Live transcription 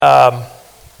Um,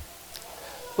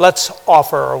 let's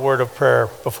offer a word of prayer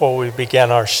before we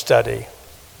begin our study.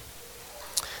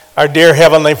 Our dear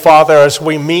Heavenly Father, as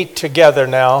we meet together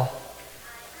now,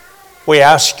 we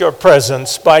ask your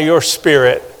presence by your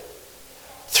Spirit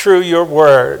through your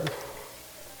word,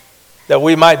 that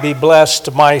we might be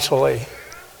blessed mightily,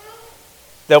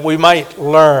 that we might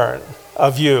learn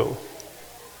of you,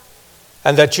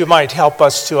 and that you might help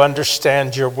us to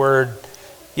understand your word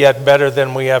yet better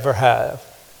than we ever have.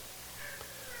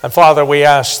 And Father, we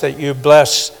ask that you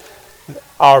bless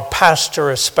our pastor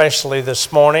especially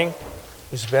this morning,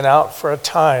 who's been out for a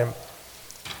time.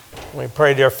 We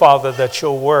pray, dear Father, that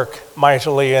you'll work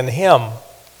mightily in him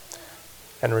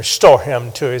and restore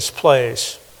him to his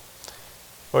place.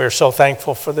 We are so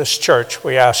thankful for this church.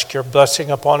 We ask your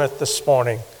blessing upon it this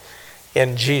morning.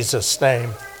 In Jesus'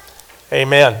 name,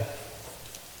 amen.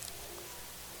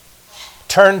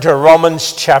 Turn to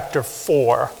Romans chapter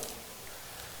 4.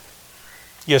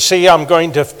 You see, I'm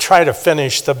going to try to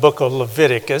finish the book of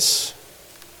Leviticus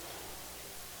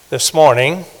this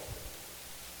morning.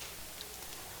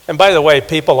 And by the way,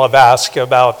 people have asked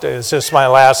about, is this my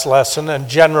last lesson? And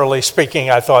generally speaking,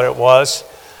 I thought it was.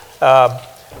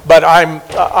 But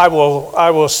I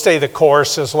will stay the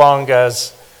course as long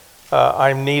as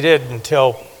I'm needed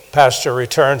until Pastor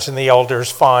returns and the elders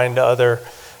find other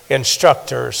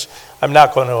instructors. I'm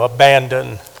not going to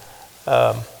abandon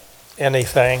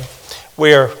anything.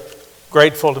 We are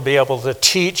grateful to be able to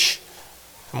teach,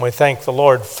 and we thank the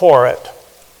Lord for it.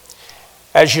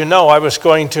 As you know, I was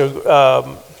going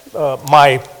to,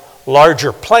 my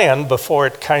larger plan before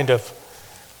it kind of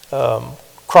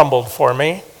crumbled for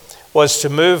me, was to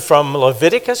move from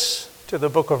Leviticus to the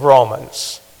book of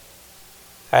Romans.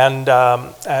 And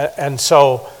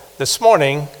so this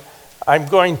morning, I'm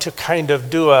going to kind of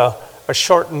do a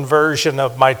shortened version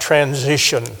of my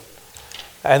transition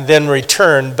and then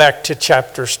return back to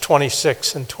chapters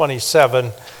 26 and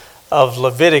 27 of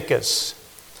Leviticus.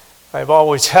 I've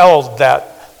always held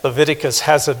that Leviticus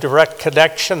has a direct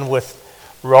connection with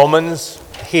Romans,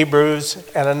 Hebrews,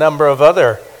 and a number of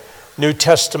other New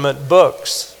Testament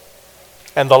books,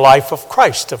 and the life of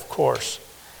Christ, of course.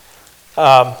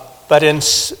 But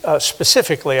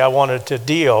specifically, I wanted to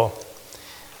deal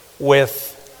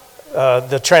with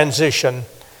the transition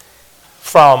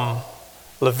from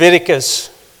Leviticus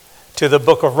to the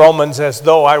book of Romans, as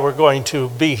though I were going to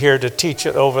be here to teach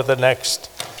it over the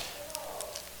next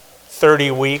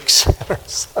 30 weeks or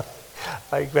something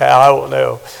like that. I don't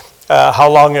know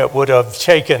how long it would have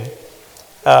taken.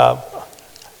 I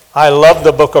love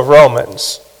the book of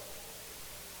Romans.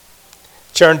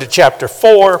 Turn to chapter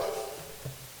 4.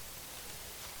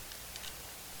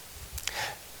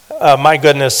 My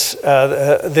goodness,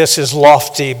 this is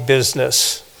lofty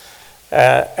business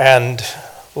and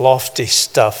lofty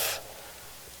stuff.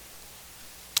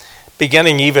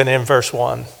 Beginning even in verse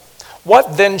 1.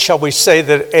 What then shall we say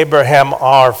that Abraham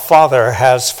our father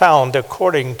has found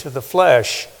according to the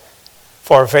flesh?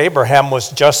 For if Abraham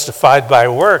was justified by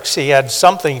works, he had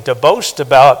something to boast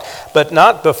about, but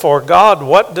not before God.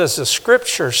 What does the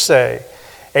scripture say?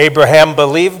 Abraham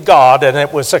believed God, and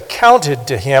it was accounted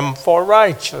to him for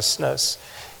righteousness.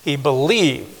 He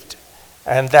believed,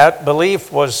 and that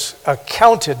belief was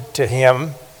accounted to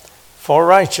him for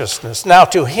righteousness. Now,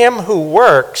 to him who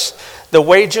works, the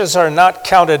wages are not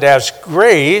counted as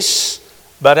grace,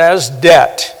 but as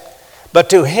debt. But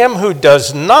to him who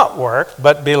does not work,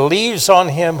 but believes on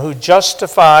him who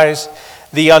justifies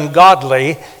the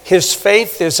ungodly, his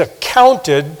faith is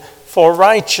accounted for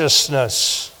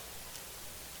righteousness.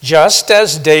 Just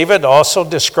as David also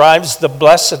describes the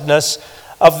blessedness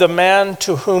of the man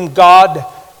to whom God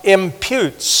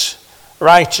imputes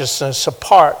righteousness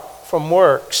apart from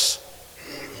works.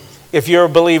 If you're a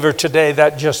believer today,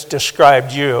 that just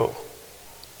described you.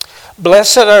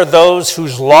 Blessed are those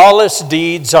whose lawless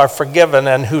deeds are forgiven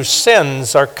and whose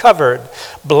sins are covered.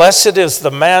 Blessed is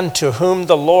the man to whom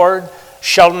the Lord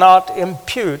shall not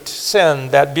impute sin,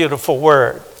 that beautiful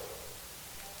word.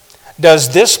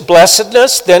 Does this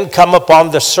blessedness then come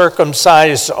upon the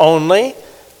circumcised only,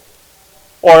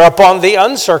 or upon the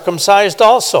uncircumcised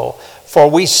also? For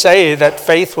we say that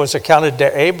faith was accounted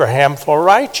to Abraham for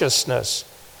righteousness.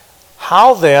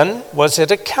 How then was it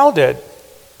accounted?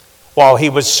 While he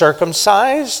was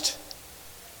circumcised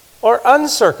or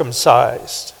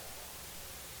uncircumcised?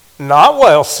 Not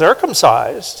while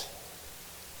circumcised,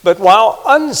 but while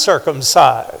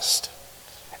uncircumcised.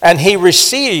 And he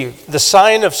received the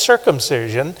sign of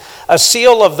circumcision, a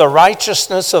seal of the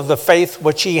righteousness of the faith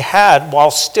which he had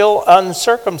while still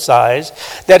uncircumcised,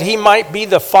 that he might be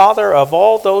the father of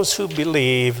all those who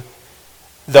believe,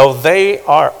 though they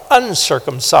are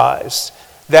uncircumcised,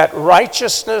 that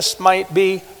righteousness might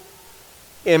be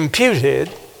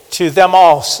imputed to them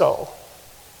also.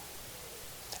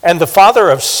 And the father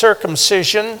of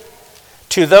circumcision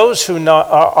to those who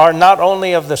are not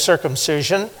only of the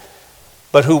circumcision,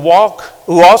 but who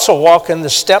also walk in the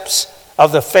steps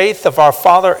of the faith of our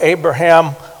father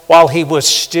Abraham while he was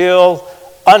still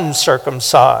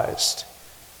uncircumcised.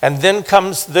 And then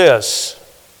comes this: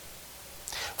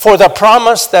 for the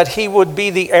promise that he would be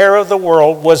the heir of the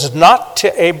world was not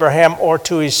to Abraham or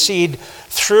to his seed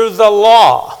through the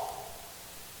law,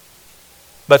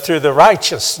 but through the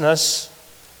righteousness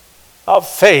of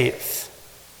faith.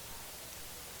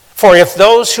 For if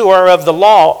those who are of the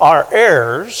law are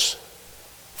heirs,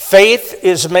 faith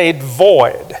is made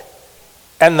void,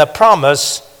 and the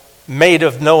promise made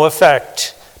of no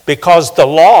effect, because the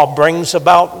law brings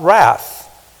about wrath.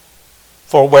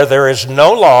 For where there is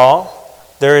no law,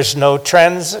 there is no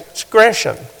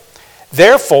transgression.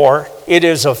 Therefore, it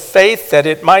is of faith that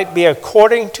it might be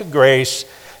according to grace,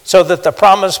 so that the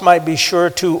promise might be sure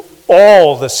to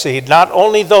all the seed, not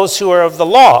only those who are of the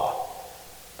law,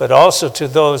 but also to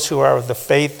those who are of the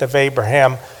faith of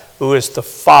Abraham, who is the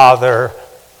father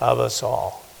of us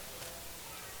all.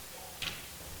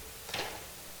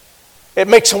 It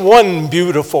makes one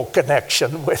beautiful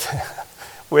connection with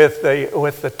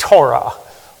the Torah,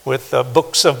 with the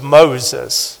books of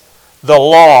Moses, the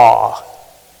law.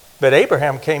 But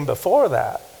Abraham came before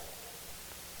that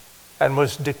and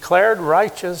was declared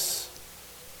righteous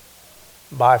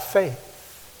by faith,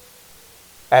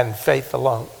 and faith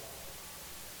alone.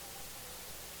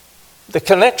 The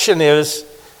connection is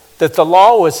that the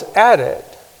law was added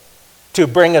to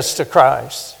bring us to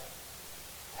Christ.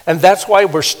 And that's why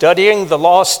we're studying the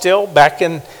law still back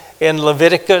in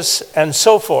Leviticus and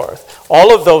so forth.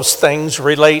 All of those things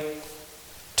relate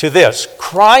to this.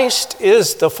 Christ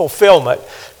is the fulfillment.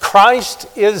 Christ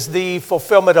is the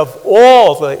fulfillment of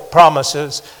all the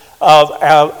promises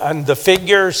and the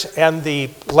figures and the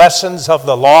lessons of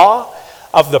the law,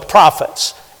 of the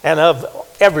prophets, and of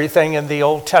everything in the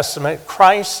Old Testament.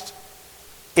 Christ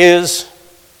is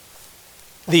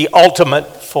the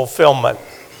ultimate fulfillment.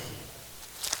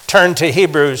 Turn to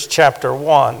Hebrews chapter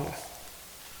 1.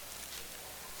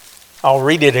 I'll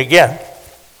read it again.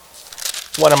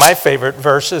 One of my favorite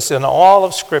verses in all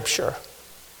of Scripture.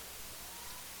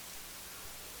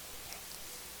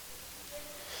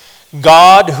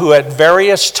 God, who at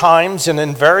various times and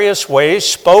in various ways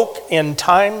spoke in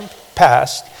time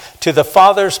past to the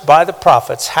fathers by the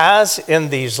prophets, has in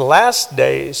these last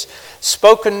days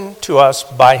spoken to us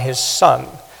by his Son,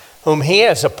 whom he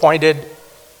has appointed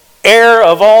heir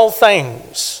of all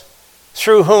things,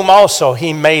 through whom also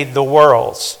he made the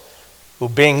worlds, who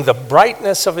being the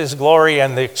brightness of his glory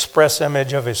and the express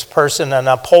image of his person, and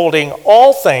upholding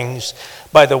all things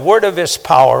by the word of his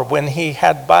power, when he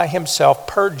had by himself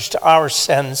purged our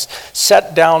sins,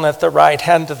 sat down at the right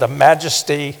hand of the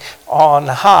majesty on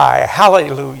high.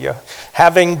 Hallelujah.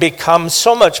 Having become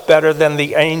so much better than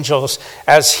the angels,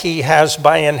 as he has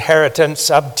by inheritance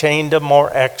obtained a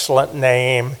more excellent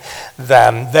name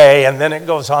than they. And then it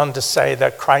goes on to say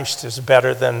that Christ is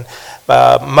better than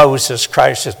Moses.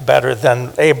 Christ is better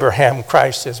than Abraham.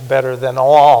 Christ is better than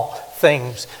all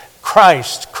things.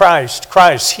 Christ, Christ,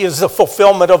 Christ. He is the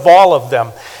fulfillment of all of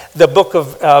them. The book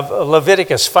of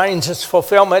Leviticus finds its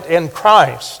fulfillment in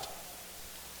Christ.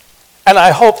 And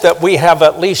I hope that we have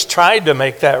at least tried to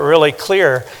make that really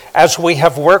clear as we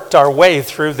have worked our way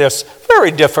through this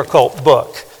very difficult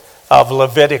book of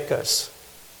Leviticus,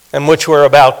 in which we're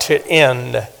about to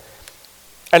end.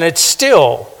 And it's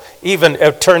still, even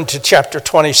turn to chapter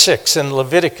 26 in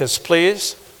Leviticus,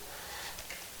 please.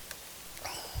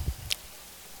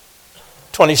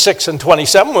 26 and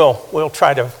 27, we'll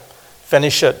try to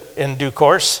finish it in due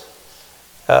course.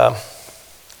 But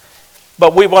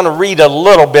we want to read a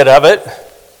little bit of it.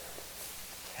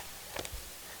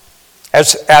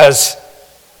 As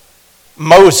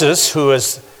Moses,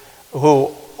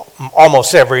 who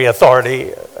almost every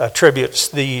authority attributes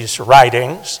these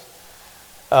writings,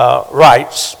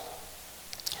 writes,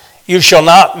 "You shall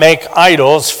not make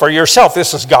idols for yourself."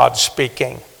 This is God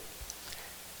speaking.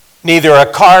 "Neither a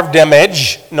carved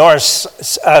image nor a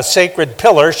sacred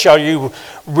pillar shall you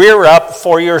rear up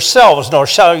for yourselves, nor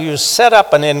shall you set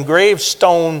up an engraved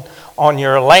stone on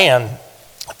your land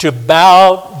to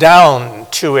bow down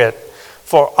to it,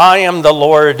 for I am the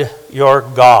Lord your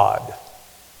God."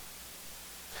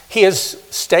 He is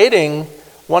stating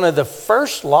one of the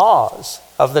first laws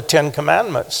of the Ten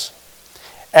Commandments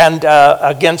and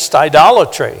against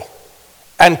idolatry,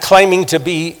 and claiming to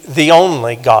be the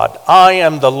only God. I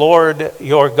am the Lord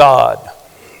your God.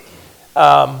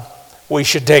 We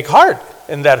should take heart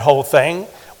in that whole thing.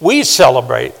 We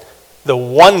celebrate the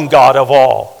one God of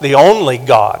all, the only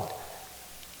God,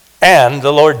 and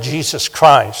the Lord Jesus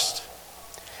Christ.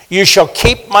 You shall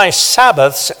keep my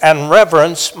Sabbaths and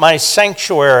reverence my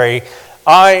sanctuary.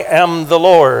 I am the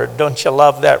Lord. Don't you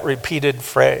love that repeated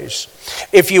phrase?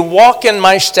 If you walk in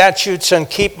my statutes and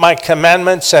keep my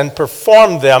commandments and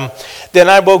perform them, then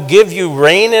I will give you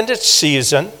rain in its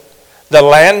season. The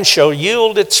land shall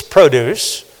yield its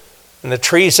produce, and the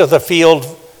trees of the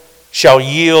field shall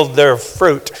yield their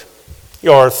fruit.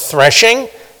 Your threshing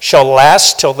shall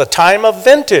last till the time of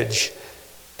vintage,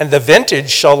 and the vintage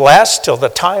shall last till the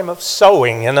time of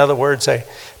sowing. In other words, a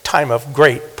time of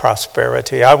great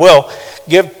prosperity. I will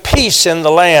give peace in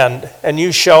the land, and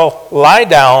you shall lie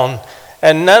down,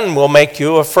 and none will make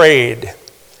you afraid.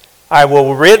 I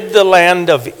will rid the land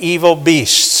of evil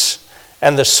beasts,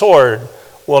 and the sword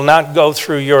will not go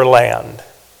through your land.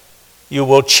 You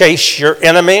will chase your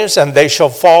enemies, and they shall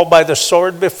fall by the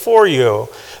sword before you.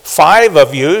 5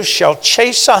 of you shall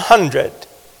chase 100,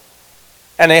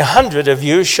 and 100 of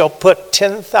you shall put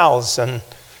 10,000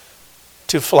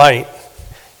 to flight.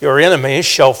 Your enemies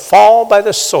shall fall by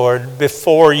the sword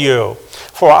before you.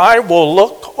 For I will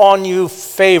look on you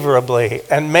favorably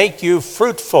and make you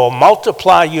fruitful,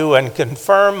 multiply you, and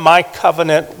confirm my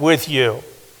covenant with you.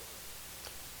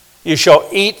 You shall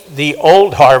eat the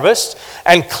old harvest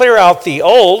and clear out the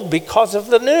old because of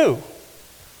the new.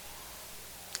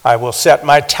 I will set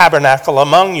my tabernacle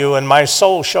among you, and my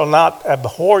soul shall not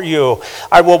abhor you.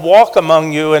 I will walk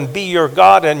among you and be your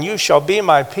God, and you shall be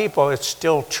my people. It's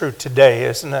still true today,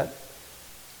 isn't it?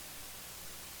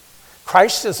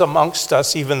 Christ is amongst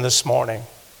us even this morning.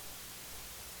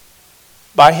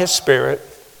 By his Spirit,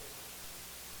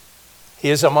 he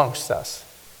is amongst us.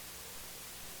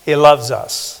 He loves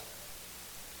us.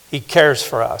 He cares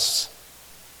for us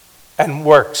and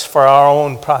works for our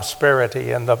own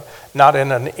prosperity, not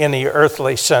in any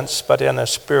earthly sense, but in a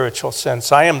spiritual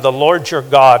sense. I am the Lord your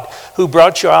God who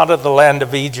brought you out of the land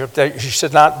of Egypt, that you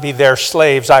should not be their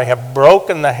slaves. I have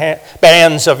broken the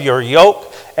bands of your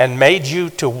yoke and made you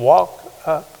to walk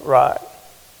upright.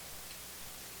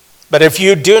 But if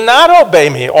you do not obey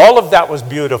me, all of that was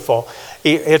beautiful.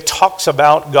 It talks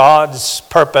about God's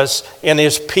purpose in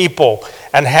his people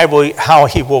and how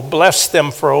he will bless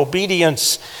them for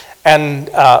obedience and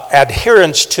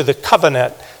adherence to the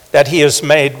covenant that he has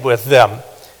made with them.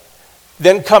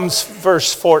 Then comes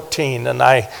verse 14, and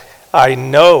I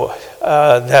know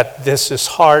that this is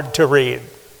hard to read.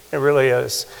 It really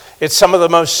is. It's some of the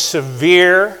most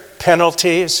severe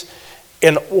penalties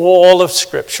in all of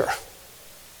Scripture.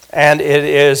 And it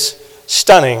is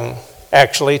stunning,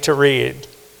 actually, to read.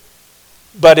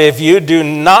 But if you do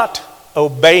not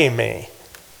obey me,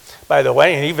 by the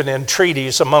way, even in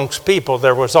treaties amongst people,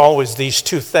 there was always these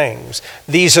two things.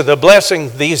 These are the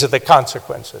blessings, these are the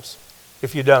consequences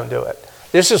if you don't do it.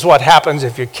 This is what happens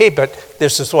if you keep it.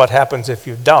 This is what happens if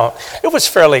you don't. It was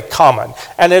fairly common,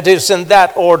 and it is in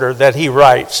that order that he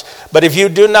writes. But if you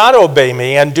do not obey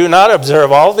me and do not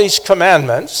observe all these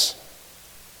commandments,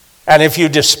 and if you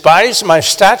despise my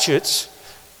statutes,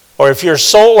 or if your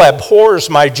soul abhors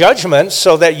my judgments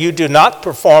so that you do not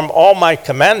perform all my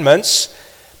commandments,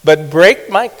 but break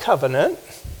my covenant,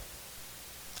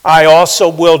 I also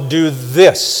will do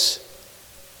this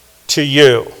to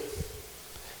you.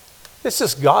 This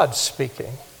is God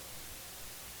speaking.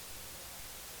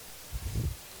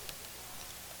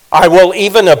 I will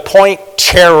even appoint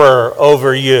terror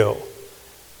over you,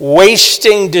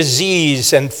 wasting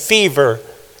disease and fever,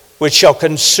 which shall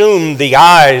consume the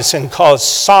eyes and cause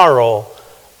sorrow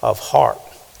of heart.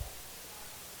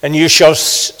 And you shall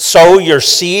sow your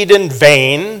seed in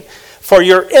vain, for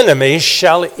your enemies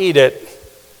shall eat it.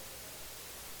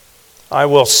 I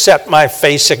will set my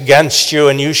face against you,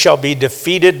 and you shall be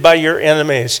defeated by your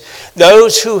enemies.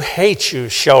 Those who hate you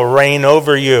shall reign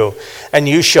over you, and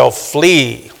you shall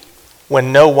flee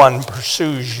when no one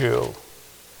pursues you.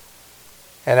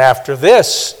 And after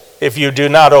this, if you do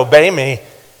not obey me,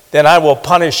 then I will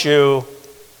punish you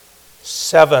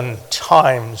 7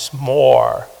 times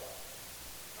more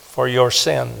for your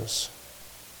sins.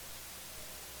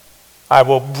 I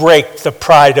will break the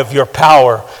pride of your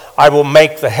power. I will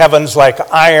make the heavens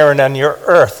like iron and your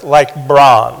earth like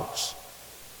bronze.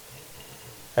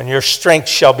 And your strength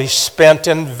shall be spent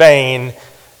in vain,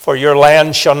 for your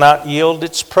land shall not yield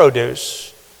its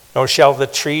produce, nor shall the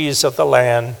trees of the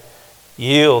land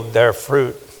yield their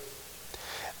fruit.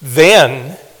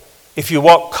 Then, if you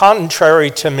walk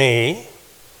contrary to me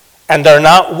and are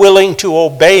not willing to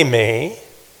obey me,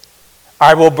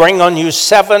 I will bring on you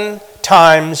 7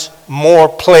 times more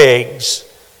plagues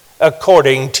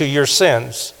according to your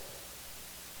sins.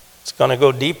 It's going to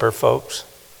go deeper, folks.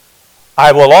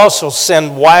 I will also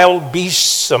send wild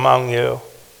beasts among you,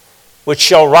 which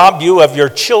shall rob you of your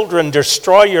children,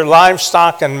 destroy your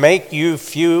livestock, and make you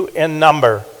few in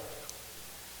number.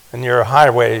 And your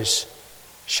highways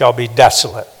shall be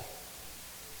desolate.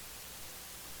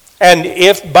 And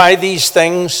if by these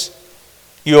things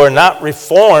you are not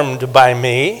reformed by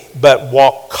me, but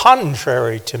walk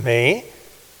contrary to me,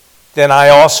 then I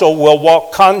also will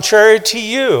walk contrary to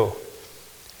you,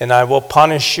 and I will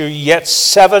punish you yet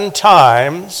 7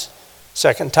 times.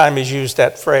 Second time he's used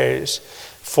that phrase,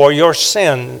 for your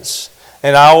sins.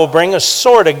 And I will bring a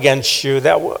sword against you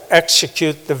that will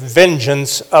execute the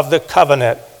vengeance of the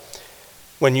covenant.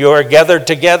 When you are gathered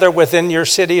together within your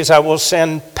cities, I will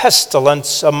send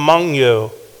pestilence among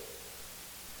you,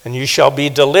 and you shall be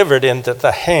delivered into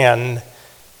the hand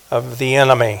of the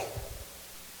enemy.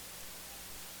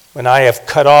 When I have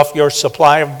cut off your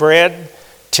supply of bread,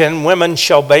 10 women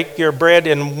shall bake your bread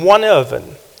in one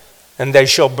oven, and they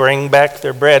shall bring back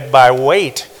their bread by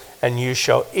weight, and you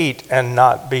shall eat and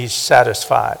not be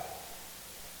satisfied.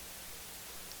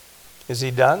 Is he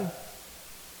done?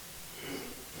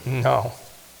 No.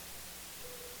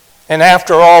 And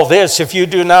after all this, if you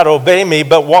do not obey me,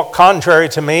 but walk contrary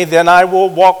to me, then I will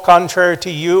walk contrary to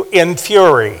you in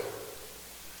fury.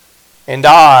 And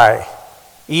I,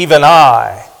 even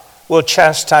I, will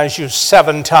chastise you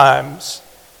 7 times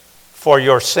for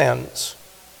your sins.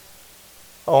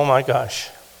 Oh my gosh.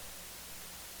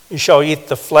 You shall eat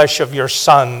the flesh of your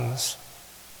sons,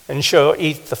 and shall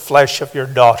eat the flesh of your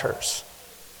daughters.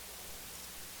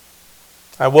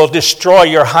 I will destroy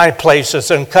your high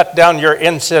places and cut down your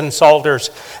incense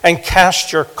altars and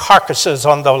cast your carcasses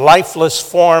on the lifeless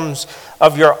forms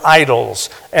of your idols,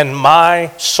 and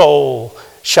my soul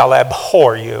shall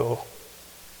abhor you.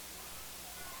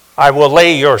 I will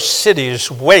lay your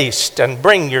cities waste and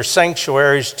bring your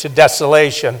sanctuaries to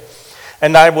desolation,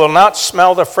 and I will not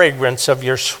smell the fragrance of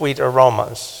your sweet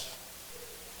aromas,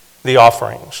 the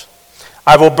offerings.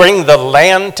 I will bring the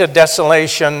land to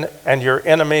desolation, and your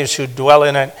enemies who dwell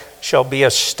in it shall be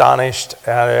astonished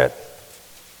at it.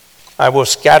 I will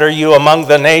scatter you among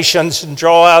the nations and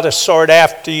draw out a sword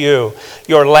after you.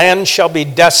 Your land shall be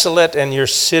desolate and your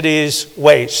cities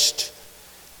waste.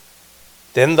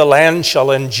 Then the land shall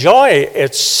enjoy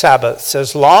its Sabbaths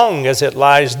as long as it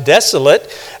lies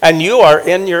desolate, and you are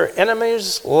in your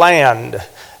enemy's land.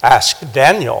 Ask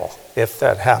Daniel if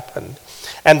that happened.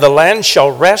 And the land shall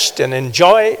rest and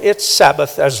enjoy its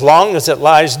Sabbath. As long as it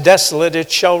lies desolate,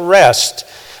 it shall rest.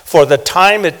 For the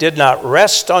time it did not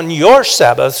rest on your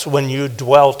Sabbaths when you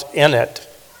dwelt in it.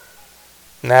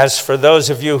 And as for those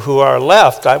of you who are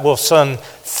left, I will send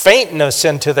faintness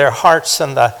into their hearts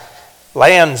and the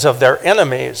lands of their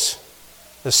enemies.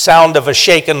 The sound of a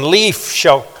shaken leaf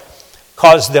shall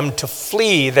cause them to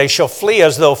flee. They shall flee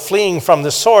as though fleeing from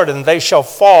the sword, and they shall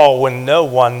fall when no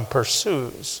one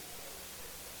pursues.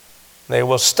 They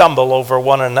will stumble over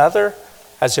one another,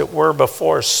 as it were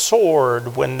before a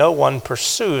sword when no one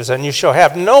pursues. And you shall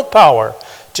have no power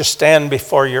to stand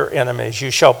before your enemies.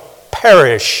 You shall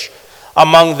perish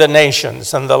among the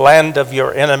nations, and the land of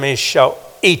your enemies shall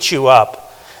eat you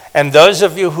up. And those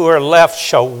of you who are left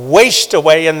shall waste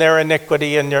away in their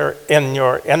iniquity in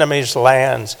your enemies'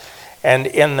 lands, and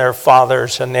in their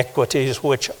fathers' iniquities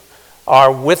which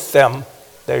are with them,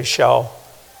 they shall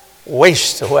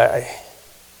waste away.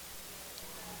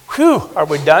 Whew, are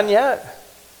we done yet?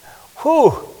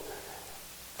 Whew,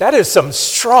 that is some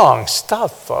strong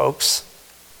stuff, folks.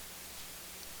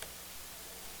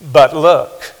 But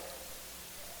look,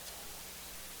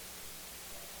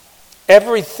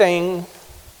 everything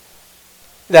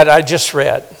that I just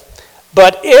read,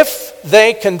 but if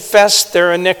they confess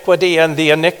their iniquity and the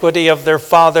iniquity of their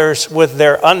fathers with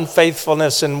their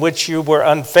unfaithfulness in which you were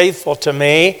unfaithful to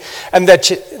me, and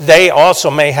that they also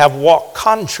may have walked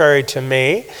contrary to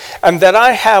me, and that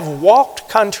I have walked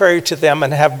contrary to them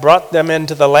and have brought them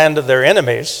into the land of their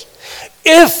enemies,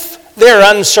 if their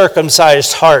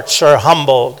uncircumcised hearts are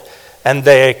humbled and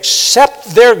they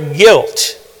accept their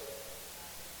guilt,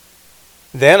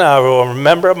 then I will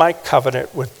remember my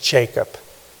covenant with Jacob,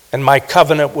 and my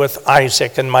covenant with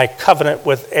Isaac, and my covenant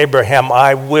with Abraham.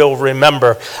 I will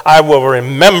remember. I will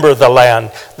remember the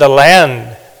land. The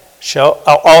land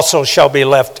shall be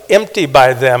left empty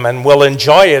by them, and will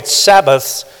enjoy its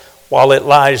Sabbaths while it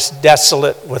lies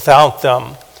desolate without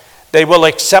them. They will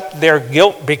accept their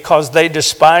guilt because they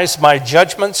despised my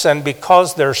judgments, and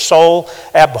because their soul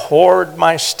abhorred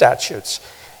my statutes.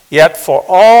 Yet for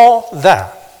all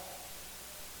that,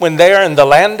 when they are in the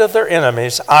land of their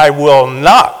enemies, I will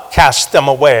not cast them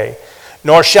away,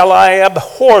 nor shall I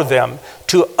abhor them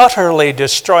to utterly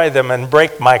destroy them and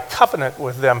break my covenant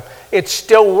with them. it's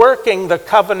still working the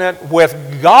covenant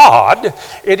with God.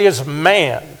 It is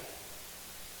man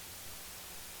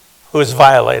who is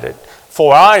violated.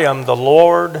 For I am the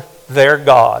Lord their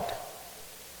God.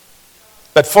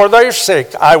 But for their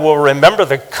sake I will remember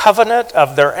the covenant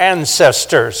of their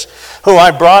ancestors, who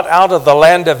I brought out of the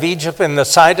land of Egypt in the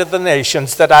sight of the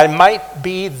nations, that I might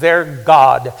be their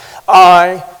God.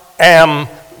 I am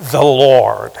the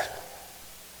Lord.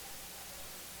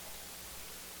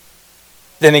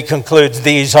 Then he concludes,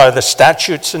 these are the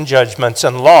statutes and judgments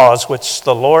and laws which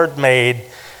the Lord made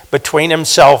between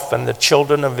himself and the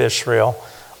children of Israel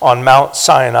on Mount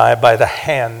Sinai by the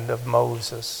hand of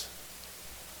Moses.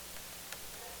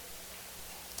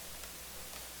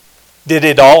 Did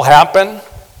it all happen?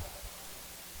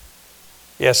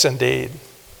 Yes, indeed.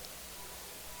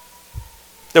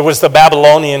 There was the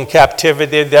Babylonian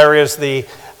captivity. There is the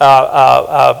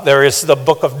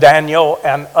book of Daniel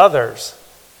and others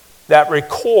that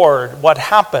record what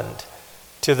happened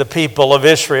to the people of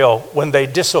Israel when they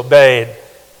disobeyed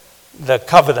the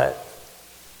covenant.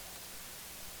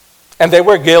 And they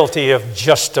were guilty of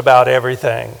just about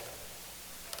everything.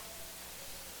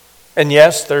 And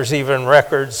yes, there's even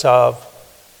records of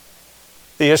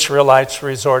the Israelites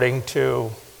resorting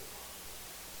to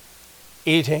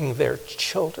eating their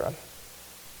children.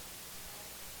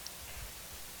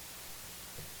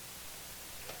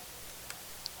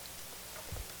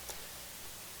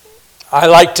 I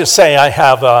like to say I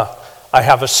have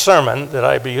a sermon that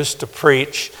I used to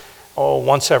preach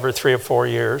once every 3 or 4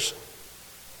 years.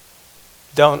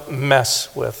 Don't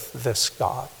mess with this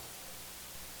God.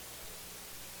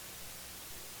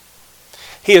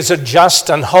 He is a just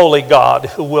and holy God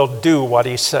who will do what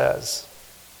he says.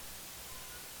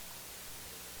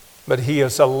 But he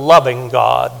is a loving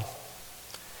God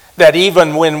that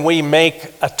even when we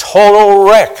make a total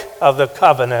wreck of the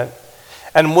covenant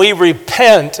and we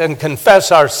repent and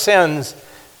confess our sins,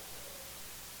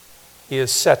 he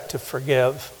is set to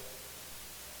forgive.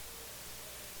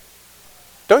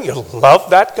 Don't you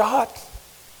love that God?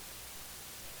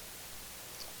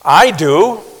 I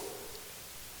do.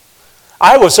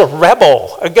 I was a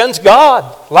rebel against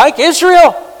God, like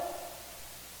Israel.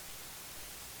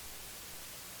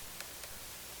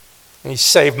 He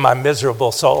saved my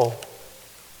miserable soul.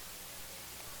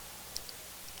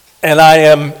 And I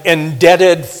am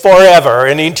indebted forever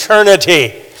in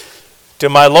eternity to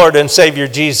my Lord and Savior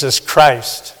Jesus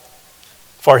Christ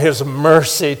for his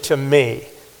mercy to me,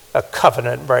 a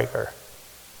covenant breaker.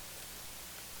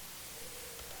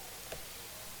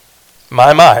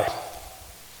 My.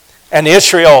 And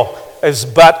Israel is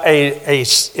but a,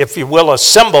 if you will, a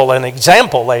symbol, an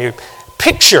example, a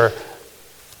picture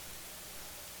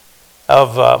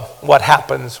of what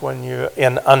happens when you're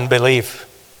in unbelief.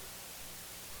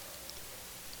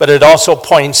 But it also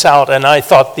points out, and I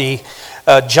thought the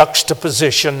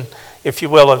juxtaposition, if you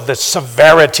will, of the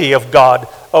severity of God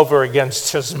over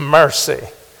against his mercy.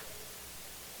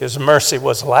 His mercy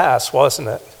was last, wasn't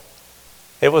it?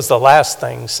 It was the last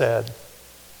thing said.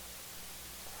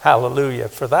 Hallelujah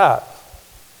for that.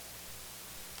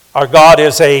 Our God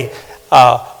is a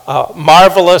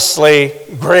marvelously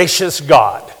gracious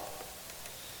God.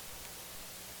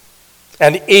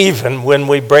 And even when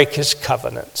we break his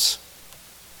covenants,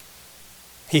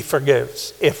 he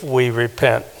forgives if we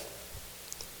repent.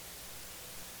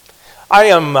 I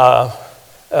am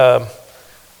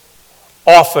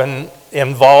often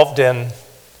involved in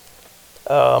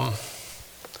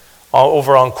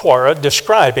over on Quora,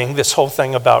 describing this whole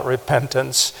thing about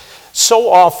repentance. So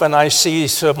often I see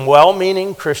some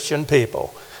well-meaning Christian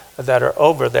people that are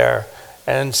over there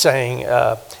and saying,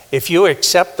 if you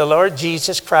accept the Lord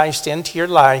Jesus Christ into your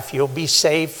life, you'll be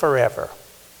saved forever.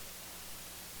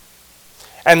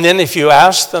 And then if you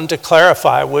ask them to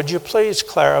clarify, would you please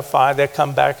clarify, they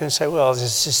come back and say, well,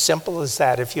 it's as simple as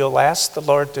that. If you'll ask the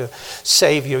Lord to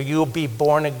save you, you'll be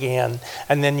born again,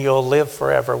 and then you'll live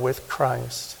forever with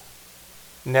Christ.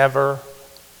 Never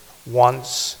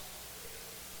once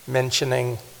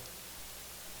mentioning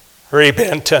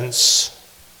repentance.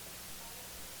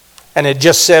 And it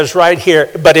just says right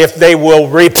here, but if they will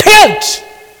repent,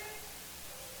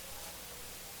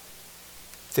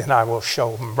 then I will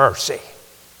show mercy.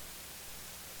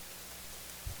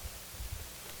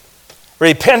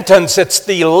 Repentance, it's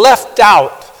the left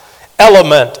out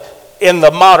element in the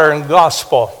modern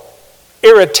gospel.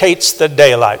 Irritates the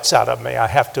daylights out of me, I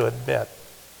have to admit.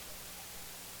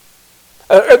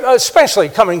 Especially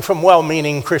coming from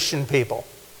well-meaning Christian people.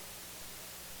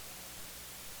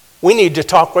 We need to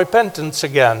talk repentance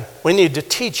again. We need to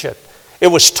teach it. It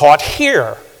was taught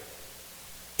here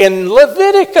in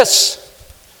Leviticus.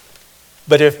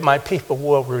 But if my people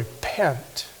will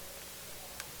repent,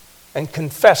 and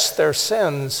confess their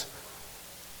sins,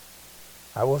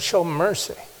 I will show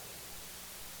mercy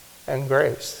and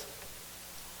grace.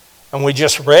 And we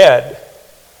just read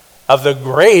of the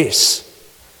grace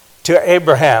to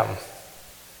Abraham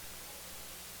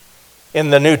in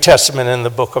the New Testament in the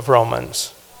book of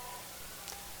Romans.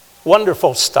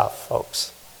 Wonderful stuff,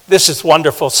 folks. This is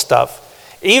wonderful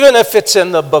stuff. Even if it's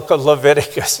in the book of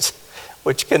Leviticus,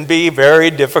 which can be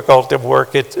very difficult to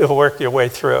work your way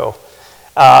through.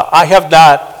 I have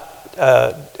not,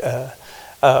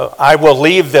 I will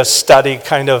leave this study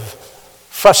kind of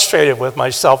frustrated with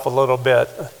myself a little bit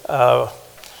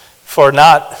for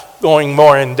not going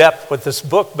more in depth with this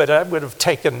book, but I would have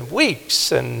taken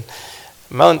weeks and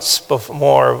months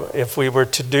more if we were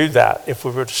to do that, if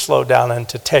we were to slow down and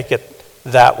to take it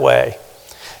that way.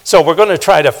 So we're going to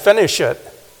try to finish it,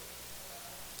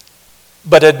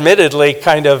 but admittedly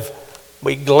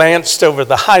we glanced over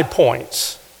the high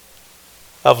points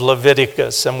of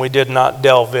Leviticus, and we did not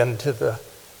delve into the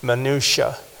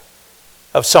minutia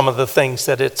of some of the things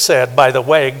that it said. By the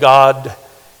way, God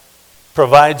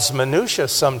provides minutia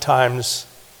sometimes,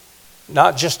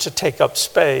 not just to take up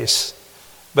space,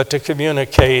 but to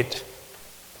communicate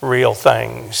real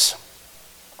things.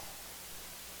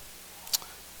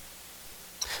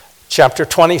 Chapter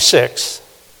 26,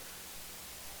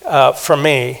 for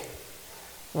me,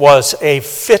 was a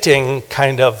fitting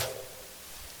kind of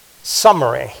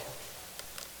summary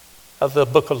of the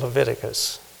book of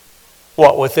Leviticus.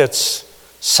 What with its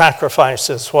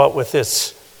sacrifices, what with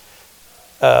its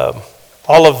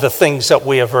all of the things that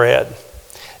we have read.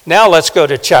 Now let's go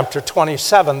to chapter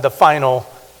 27, the final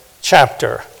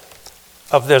chapter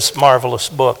of this marvelous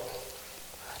book.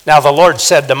 Now the Lord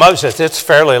said to Moses, it's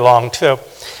fairly long too,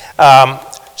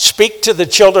 speak to the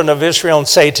children of Israel and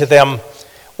say to them,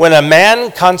 when a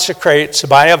man consecrates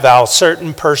by a vow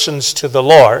certain persons to the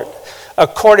Lord,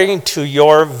 according to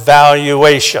your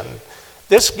valuation.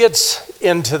 This gets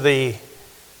into the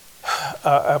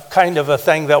kind of a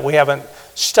thing that we haven't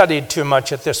studied too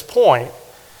much at this point.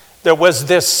 There was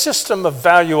this system of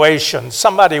valuation.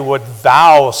 Somebody would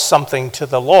vow something to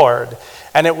the Lord,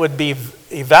 and it would be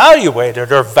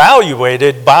evaluated or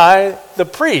valuated by the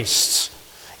priests.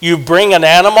 You bring an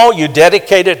animal, you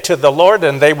dedicate it to the Lord,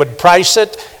 and they would price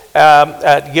it,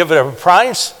 give it a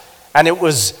price, and it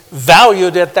was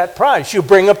valued at that price. You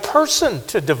bring a person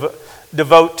to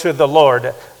devote to the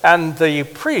Lord, and the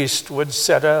priest would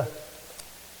set a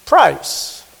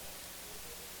price.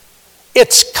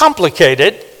 It's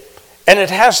complicated, and it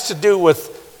has to do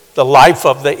with the life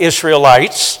of the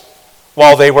Israelites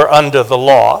while they were under the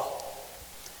law.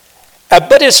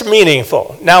 But it's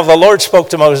meaningful. Now the Lord spoke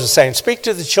to Moses saying, speak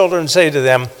to the children and say to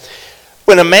them,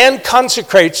 when a man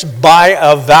consecrates by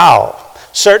a vow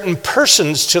certain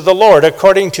persons to the Lord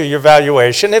according to your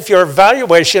valuation, if your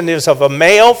valuation is of a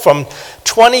male from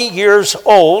 20 years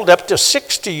old up to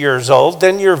 60 years old,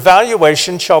 then your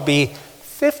valuation shall be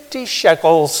 50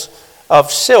 shekels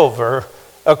of silver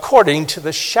according to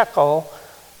the shekel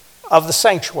of the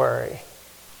sanctuary.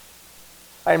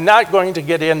 I'm not going to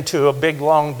get into a big,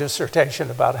 long dissertation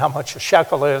about how much a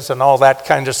shekel is and all that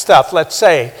kind of stuff. Let's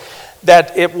say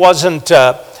that it wasn't,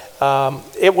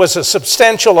 it was a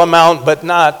substantial amount, but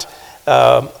not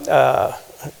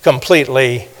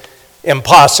completely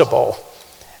impossible.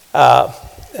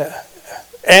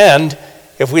 And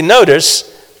if we notice,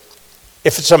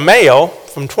 if it's a male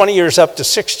from 20 years up to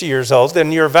 60 years old,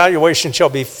 then your valuation shall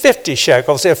be 50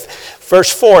 shekels. If,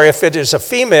 verse 4, if it is a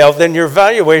female, then your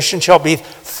valuation shall be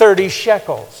 30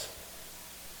 shekels.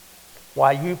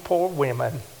 Why, you poor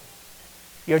women,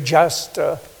 you're just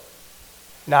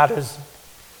not as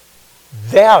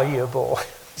valuable.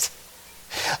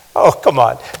 Oh, come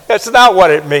on. That's not what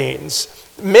it means.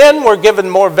 Men were given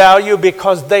more value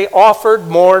because they offered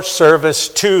more service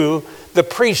to the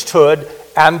priesthood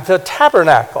and the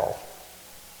tabernacle.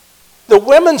 The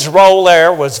women's role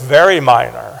there was very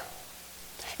minor.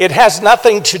 It has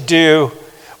nothing to do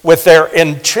with their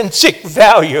intrinsic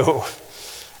value.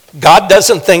 God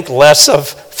doesn't think less of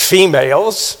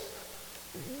females.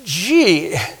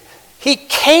 Gee, he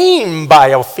came by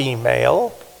a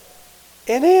female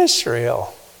in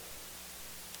Israel.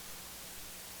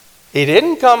 He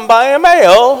didn't come by a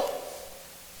male,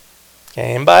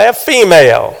 came by a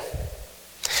female.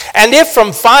 And if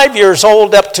from 5 years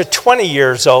old up to 20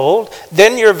 years old,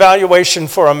 then your valuation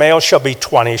for a male shall be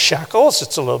 20 shekels.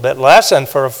 It's a little bit less. And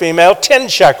for a female, 10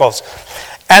 shekels.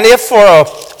 And if for a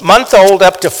month old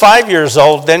up to 5 years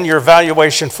old, then your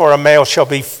valuation for a male shall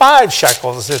be 5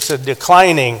 shekels. It's a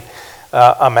declining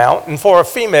amount. And for a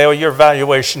female, your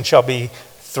valuation shall be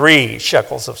 3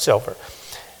 shekels of silver.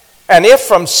 And if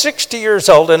from 60 years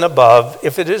old and above,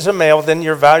 if it is a male, then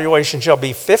your valuation shall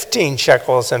be 15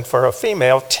 shekels, and for a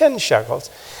female, 10 shekels.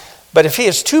 But if he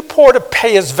is too poor to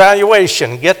pay his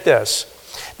valuation, get this,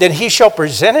 then he shall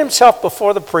present himself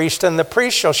before the priest, and the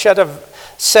priest shall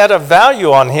set a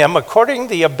value on him according to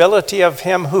the ability of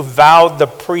him who vowed. The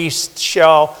priest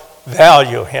shall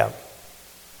value him.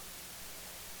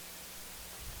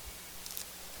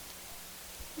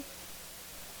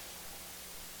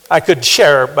 I could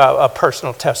share a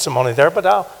personal testimony there, but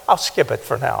I'll skip it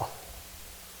for now.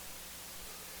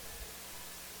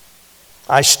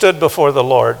 I stood before the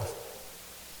Lord,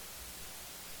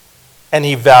 and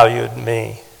he valued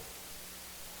me.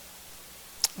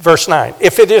 Verse 9,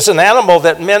 if it is an animal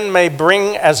that men may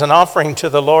bring as an offering to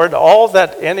the Lord, all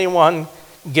that anyone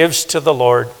gives to the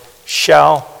Lord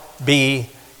shall be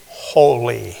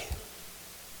holy.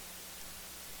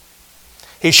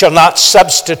 He shall not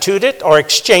substitute it or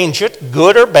exchange it,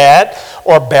 good or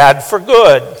bad for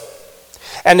good.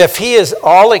 And if he is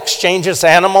all exchanges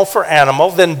animal for animal,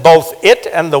 then both it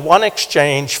and the one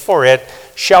exchange for it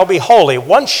shall be holy.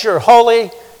 Once you're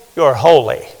holy,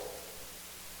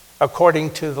 according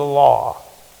to the law.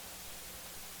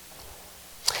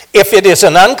 If it is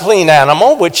an unclean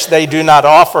animal, which they do not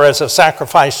offer as a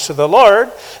sacrifice to the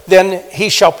Lord, then he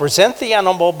shall present the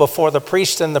animal before the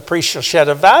priest, and the priest shall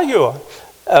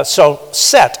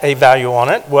set a value on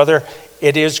it, whether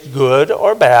it is good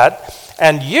or bad.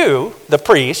 And you, the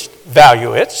priest,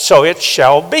 value it, so it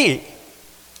shall be.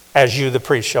 As you, the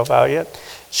priest, shall value it,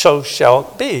 so shall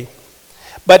it be.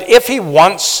 But if he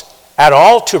wants at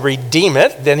all to redeem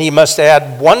it, then he must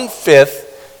add 1/5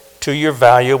 to your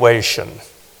valuation.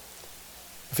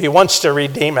 If he wants to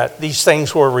redeem it, these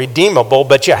things were redeemable,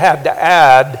 but you had to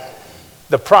add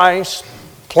the price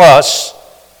plus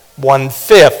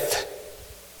 1/5.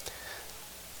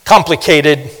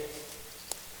 Complicated,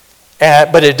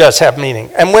 but it does have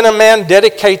meaning. And when a man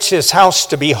dedicates his house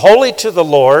to be holy to the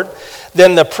Lord,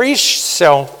 then the priest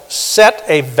shall set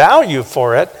a value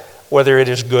for it, whether it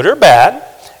is good or bad.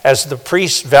 As the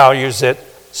priest values it,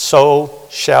 so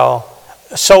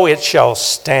it shall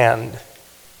stand.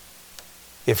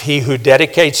 If he who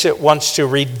dedicates it wants to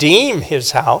redeem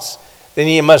his house, then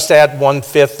he must add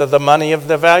 1/5 of the money of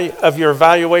the value of your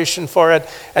valuation for it,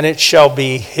 and it shall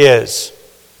be his.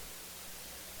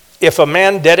 If a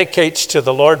man dedicates to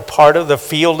the Lord part of the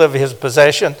field of his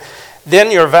possession,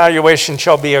 then your valuation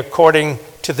shall be according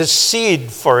to the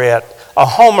seed for it. A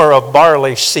homer of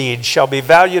barley seed shall be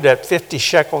valued at 50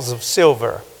 shekels of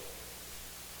silver.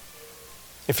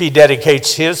 If he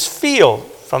dedicates his field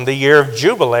from the year of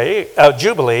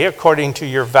Jubilee, according to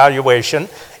your valuation,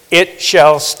 it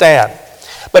shall stand.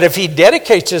 But if he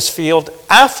dedicates his field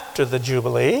after the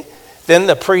Jubilee, then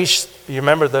the priest, you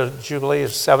remember the Jubilee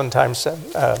is 7 times 7,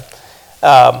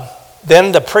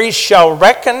 then the priest shall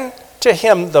reckon to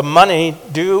him the money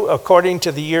due according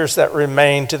to the years that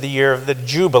remain to the year of the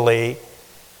Jubilee,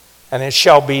 and it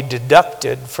shall be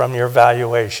deducted from your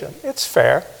valuation. It's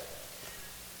fair.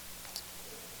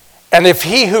 And if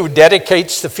he who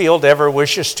dedicates the field ever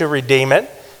wishes to redeem it,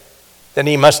 then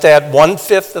he must add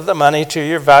 1/5 of the money to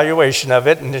your valuation of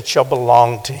it, and it shall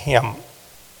belong to him.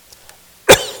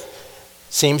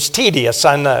 Seems tedious,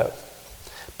 I know.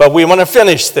 But we want to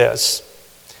finish this.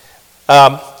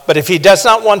 But if he does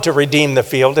not want to redeem the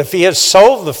field, if he has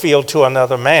sold the field to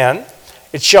another man,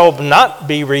 it shall not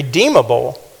be not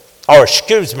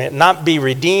be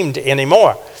redeemed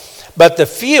anymore. But the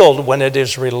field, when it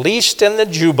is released in the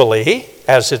Jubilee,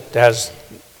 as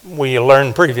we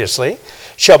learned previously,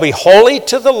 shall be holy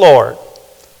to the Lord.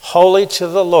 Holy to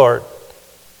the Lord.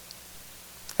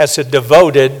 As a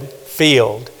devoted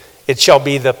field. It shall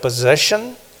be the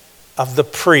possession of the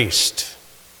priest.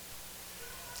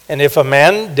 And if a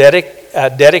man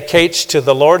dedicates to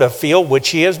the Lord a field which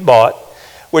he has bought,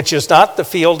 which is not the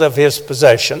field of his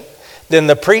possession, then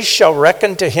the priest shall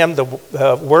reckon to him the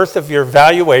worth of your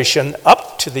valuation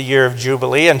up to the year of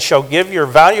Jubilee, and shall give your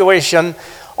valuation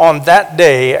on that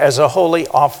day as a holy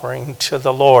offering to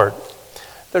the Lord.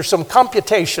 There's some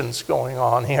computations going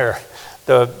on here.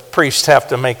 The priests have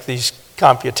to make these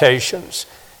computations.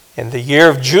 In the year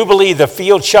of Jubilee, the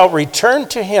field shall return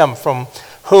to him from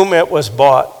whom it was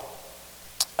bought,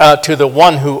 to the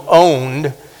one who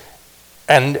owned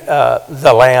and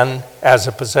the land as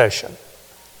a possession.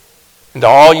 And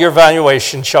all your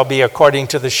valuation shall be according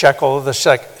to the shekel of the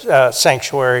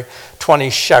sanctuary, 20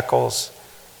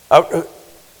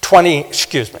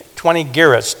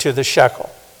 gerahs to the shekel.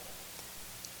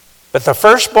 But the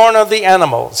firstborn of the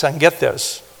animals, and get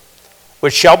this,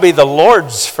 which shall be the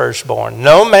Lord's firstborn,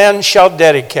 no man shall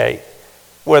dedicate,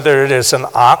 whether it is an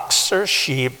ox or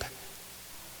sheep,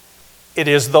 it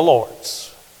is the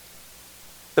Lord's.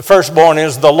 The firstborn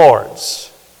is the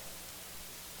Lord's.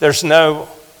 There's no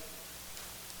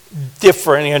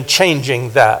different in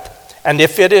changing that. And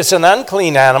if it is an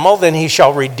unclean animal, then he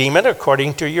shall redeem it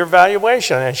according to your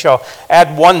valuation, and shall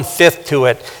add 1/5 to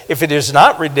it. If it is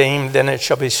not redeemed, then it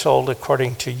shall be sold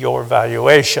according to your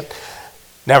valuation.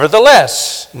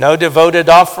 Nevertheless, no devoted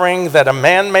offering that a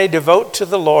man may devote to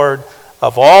the Lord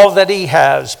of all that he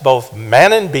has, both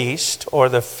man and beast, or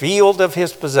the field of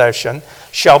his possession,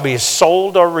 shall be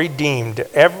sold or redeemed.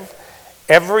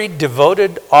 Every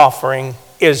devoted offering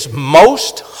is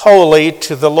most holy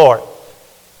to the Lord.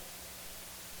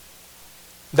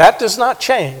 That does not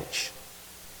change.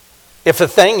 If a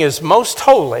thing is most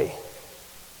holy,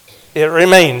 it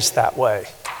remains that way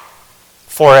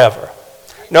forever.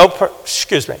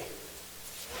 Excuse me. Were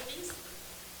these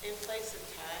in place of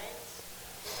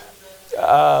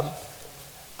tithes?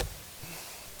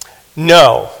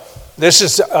 No. This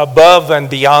is above and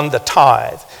beyond the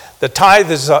tithe. The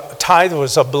tithe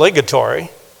was obligatory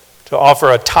to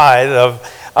offer a tithe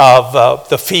of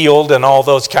the field and all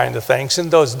those kind of things. In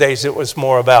those days, it was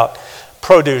more about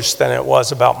produce than it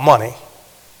was about money.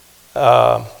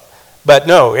 But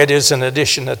no, it is in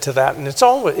addition to that, and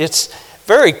it's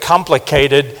very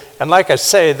complicated. And like I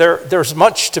say, there's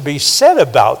much to be said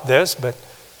about this, but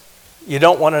you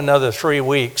don't want another 3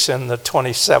 weeks in the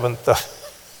 27th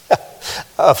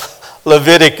of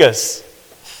Leviticus.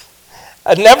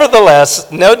 Nevertheless,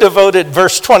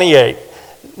 verse 28.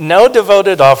 No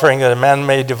devoted offering that a man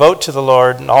may devote to the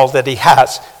Lord and all that he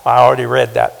has. I already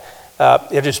read that.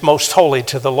 It is most holy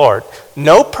to the Lord.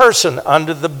 No person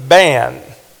under the ban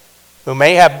who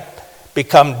may have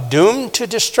become doomed to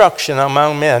destruction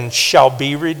among men shall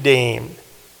be redeemed,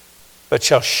 but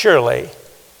shall surely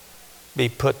be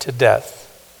put to death.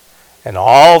 And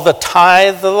all the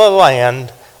tithe of the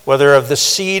land, whether of the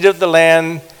seed of the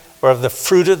land or of the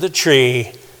fruit of the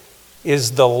tree,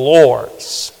 is the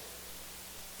Lord's.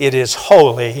 It is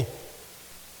holy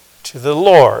to the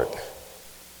Lord.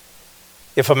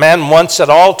 If a man wants at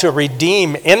all to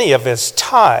redeem any of his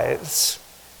tithes,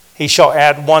 he shall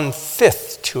add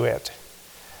 1/5 to it.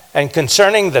 And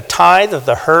concerning the tithe of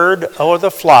the herd or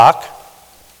the flock,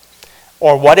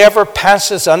 or whatever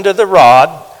passes under the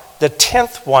rod, the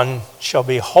 10th one shall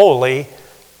be holy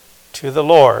to the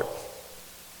Lord.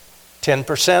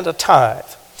 10% a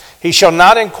tithe. He shall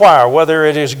not inquire whether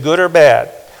it is good or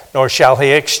bad, nor shall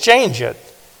he exchange it.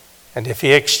 And if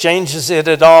he exchanges it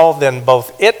at all, then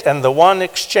both it and the one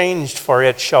exchanged for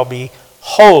it shall be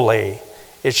holy.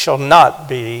 It shall not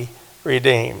be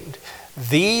redeemed.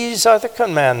 These are the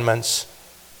commandments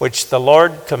which the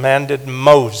Lord commanded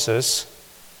Moses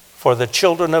for the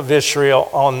children of Israel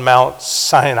on Mount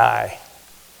Sinai.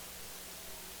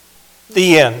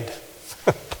 The end.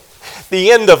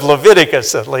 The end of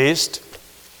Leviticus, at least.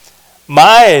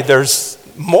 There's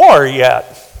more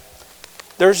yet.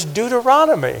 There's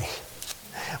Deuteronomy,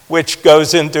 which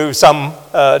goes into some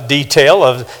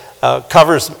detail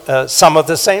covers some of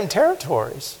the same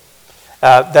territories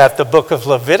that the book of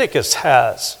Leviticus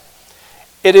has.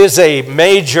 It is a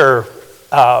major,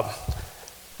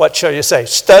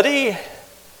 study,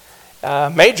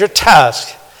 major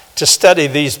task to study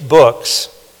these books.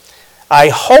 I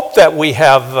hope that we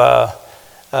have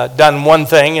done one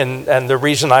thing, and the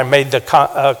reason I made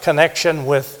the connection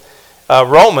with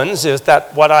Romans is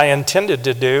that what I intended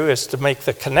to do is to make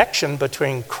the connection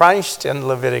between Christ and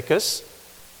Leviticus.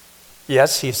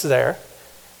 Yes, he's there.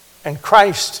 And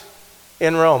Christ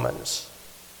in Romans.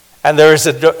 And there is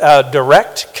a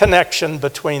direct connection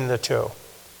between the two.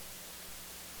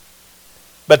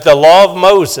 But the law of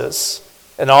Moses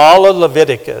and all of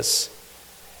Leviticus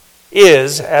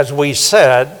is, as we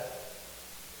said,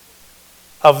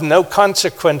 of no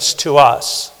consequence to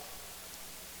us.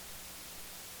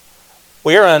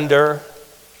 We're under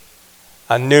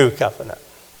a new covenant.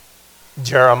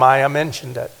 Jeremiah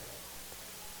mentioned it.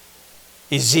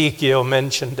 Ezekiel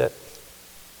mentioned it.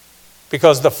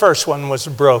 Because the first one was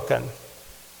broken.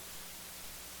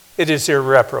 It is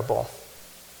irreparable.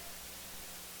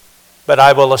 But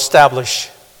I will establish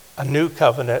a new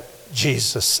covenant,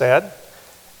 Jesus said.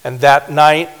 And that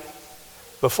night,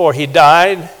 before he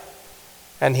died,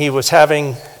 and he was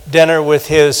having dinner with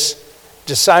his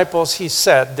disciples, he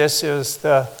said, "This is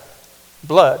the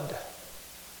blood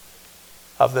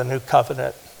of the new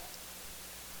covenant."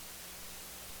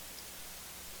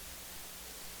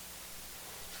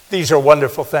 These are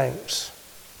wonderful things.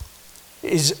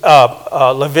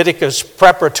 Leviticus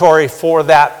preparatory for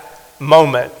that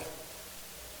moment.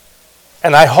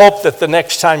 And I hope that the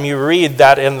next time you read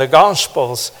that in the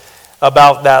Gospels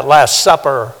about that Last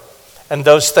Supper and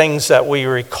those things that we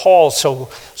recall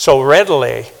so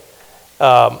readily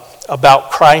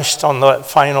about Christ on the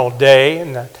final day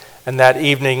and that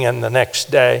evening and the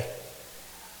next day,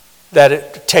 that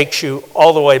it takes you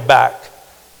all the way back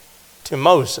to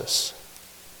Moses.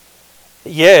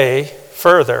 Yea,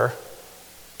 further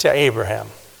to Abraham.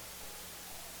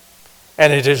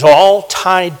 And it is all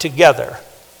tied together,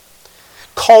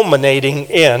 culminating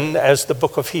in, as the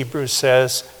book of Hebrews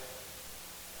says,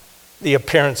 the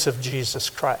appearance of Jesus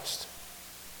Christ.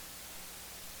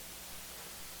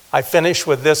 I finish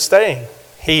with this thing.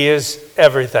 He is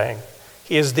everything.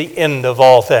 He is the end of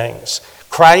all things.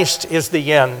 Christ is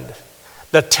the end,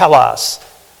 the telos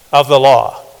of the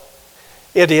law.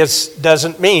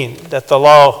 Doesn't mean that the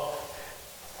law,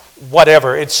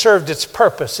 whatever, it served its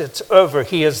purpose, it's over.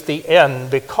 He is the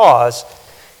end because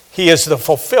he is the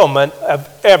fulfillment of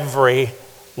every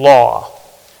law,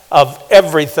 of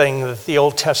everything that the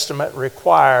Old Testament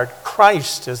required.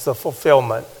 Christ is the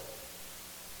fulfillment.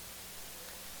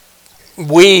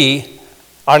 We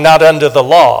are not under the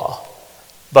law,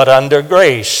 but under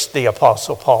grace, the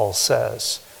Apostle Paul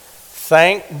says.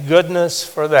 Thank goodness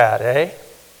for that, eh?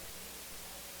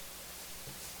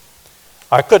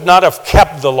 I could not have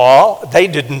kept the law. They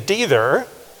didn't either.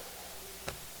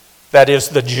 That is,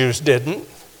 the Jews didn't.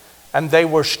 And they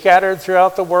were scattered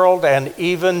throughout the world and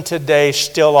even today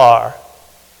still are.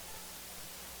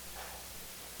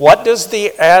 What does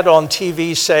the ad on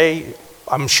TV say?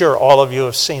 I'm sure all of you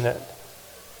have seen it.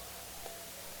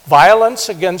 Violence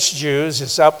against Jews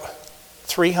is up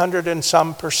 300 and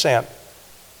some %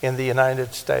 in the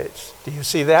United States. Do you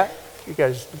see that? You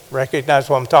guys recognize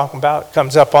what I'm talking about? It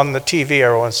comes up on the TV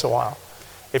every once in a while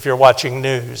if you're watching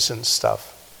news and stuff.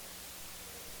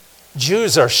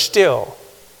 Jews are still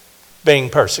being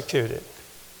persecuted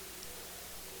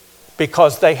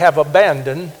because they have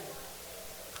abandoned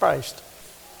Christ.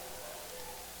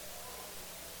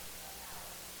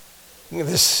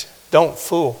 Don't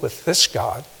fool with this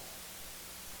God.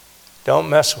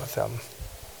 Don't mess with him.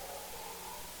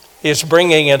 He is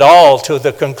bringing it all to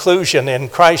the conclusion in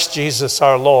Christ Jesus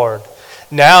our Lord.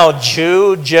 Now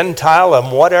Jew, Gentile,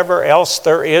 and whatever else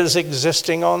there is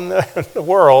existing on the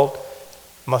world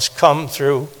must come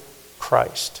through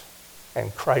Christ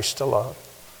and Christ alone.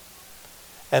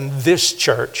 And this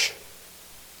church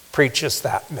preaches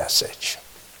that message.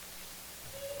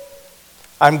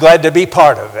 I'm glad to be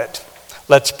part of it.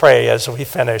 Let's pray as we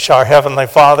finish. Our Heavenly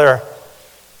Father,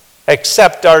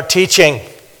 accept our teaching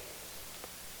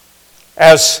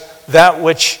as that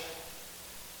which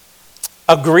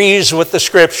agrees with the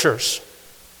Scriptures.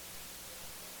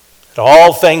 That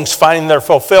all things find their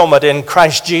fulfillment in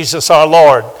Christ Jesus our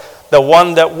Lord, the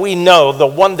one that we know, the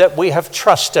one that we have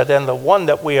trusted, and the one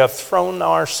that we have thrown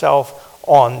ourselves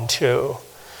onto.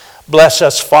 Bless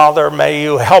us, Father. May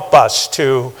you help us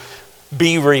to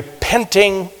be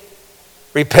repenting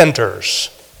repenters,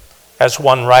 as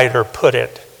one writer put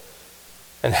it.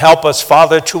 And help us,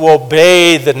 Father, to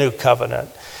obey the new covenant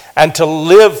and to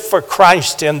live for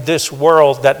Christ in this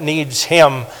world that needs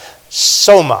him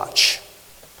so much.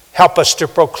 Help us to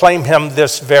proclaim him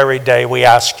this very day, we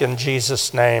ask in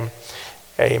Jesus' name.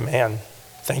 Amen.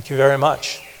 Thank you very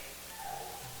much.